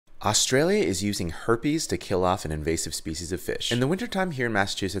Australia is using herpes to kill off an invasive species of fish. In the wintertime here in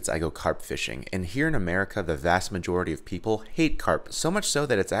Massachusetts, I go carp fishing, and here in America, the vast majority of people hate carp, so much so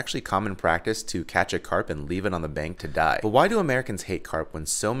that it's actually common practice to catch a carp and leave it on the bank to die. But why do Americans hate carp when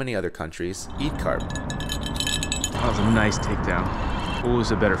so many other countries eat carp? That was a nice takedown. Who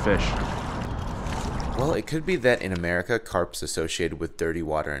was a better fish? Well, it could be that in America, carp's associated with dirty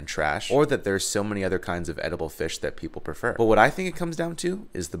water and trash, or that there's so many other kinds of edible fish that people prefer. But what I think it comes down to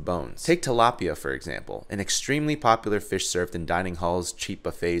is the bones. Take tilapia, for example, an extremely popular fish served in dining halls, cheap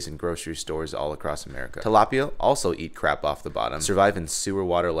buffets, and grocery stores all across America. Tilapia also eat crap off the bottom, survive in sewer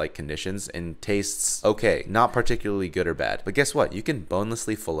water-like conditions, and tastes okay, not particularly good or bad. But guess what? You can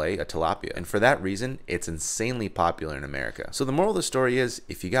bonelessly fillet a tilapia, and for that reason, it's insanely popular in America. So the moral of the story is,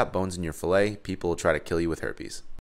 if you got bones in your fillet, people will try to kill you with herpes.